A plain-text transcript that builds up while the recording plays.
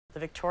The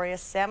Victoria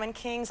Salmon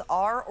Kings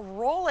are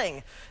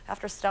rolling.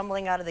 After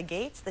stumbling out of the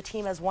gates, the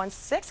team has won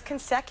 6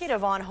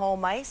 consecutive on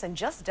home ice and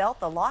just dealt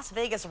the Las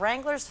Vegas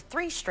Wranglers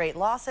 3 straight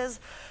losses.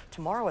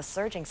 Tomorrow, a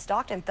surging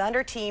Stockton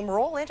Thunder team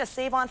roll into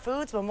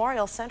Save-On-Foods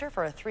Memorial Center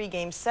for a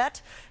 3-game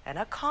set, and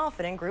a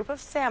confident group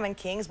of Salmon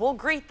Kings will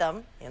greet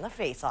them in the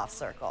face-off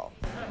circle.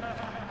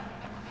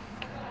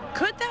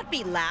 Could that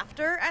be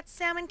laughter at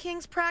Salmon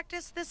Kings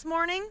practice this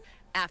morning?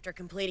 After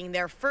completing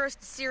their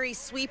first series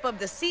sweep of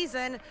the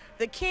season,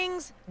 the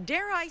Kings,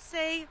 dare I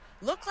say,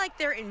 look like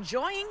they're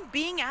enjoying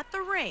being at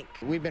the rink.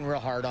 We've been real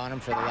hard on them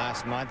for the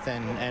last month,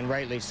 and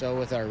rightly so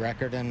with our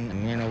record.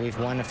 And you know, we've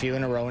won a few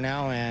in a row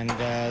now, and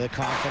the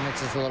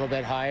confidence is a little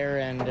bit higher,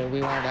 and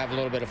we wanted to have a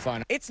little bit of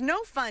fun. It's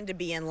no fun to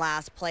be in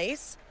last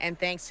place, and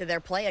thanks to their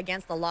play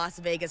against the Las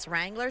Vegas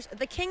Wranglers,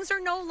 the Kings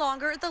are no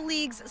longer the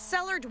league's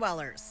cellar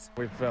dwellers.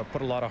 We've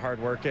put a lot of hard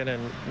work in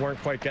and weren't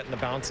quite getting the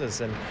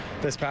bounces, and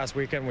this past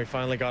weekend we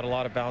finally got a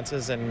lot of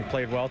bounces and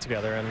played well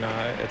together, and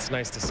it's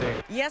nice to see.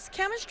 Yes,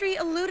 chemistry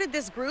eluded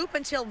this group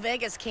until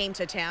Vegas came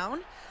to town.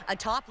 A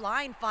top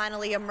line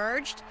finally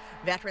emerged.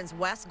 Veterans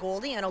Wes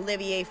Goldie and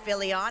Olivier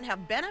Filion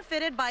have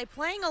benefited by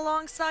playing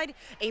alongside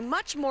a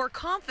much more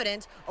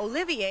confident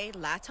Olivier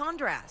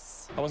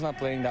Latendresse. I was not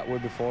playing that way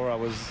before. I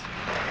was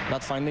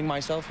not finding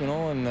myself, you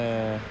know, and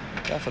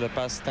yeah, for the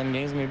past 10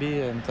 games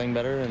maybe I'm playing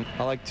better, and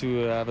I like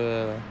to have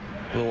a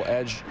little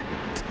edge.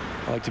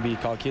 I like to be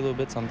cocky a little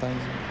bit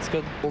sometimes. It's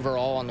good.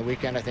 Overall, on the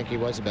weekend, I think he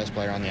was the best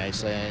player on the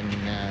ice, and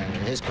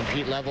his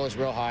compete level is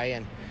real high,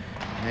 and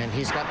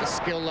he's got the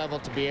skill level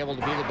to be able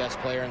to be the best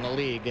player in the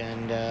league,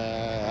 and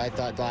I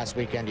thought last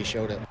weekend he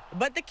showed it.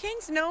 But the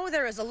Kings know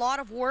there is a lot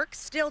of work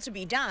still to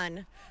be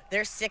done.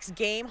 Their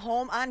 6-game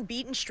home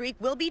unbeaten streak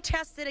will be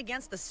tested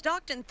against the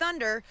Stockton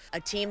Thunder, a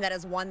team that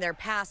has won their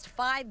past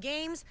 5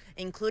 games,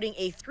 including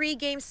a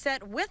 3-game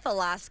set with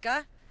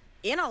Alaska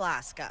in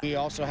Alaska. We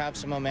also have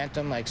some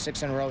momentum, like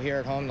 6 in a row here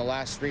at home, the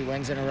last 3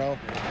 wins in a row.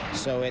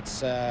 So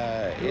it's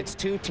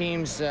 2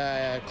 teams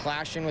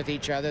clashing with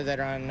each other that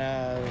are on,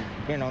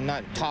 you know,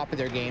 not top of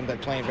their game,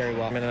 but playing very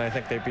well. And I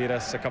think they beat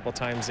us a couple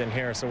times in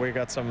here, so we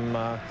got some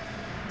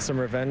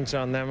revenge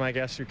on them, I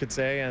guess you could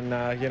say.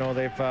 And you know,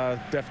 they've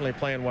definitely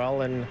playing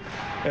well, and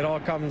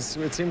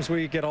it seems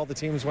we get all the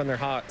teams when they're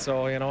hot.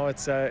 So you know,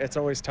 it's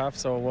always tough.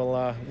 So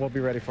we'll be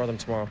ready for them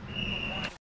tomorrow.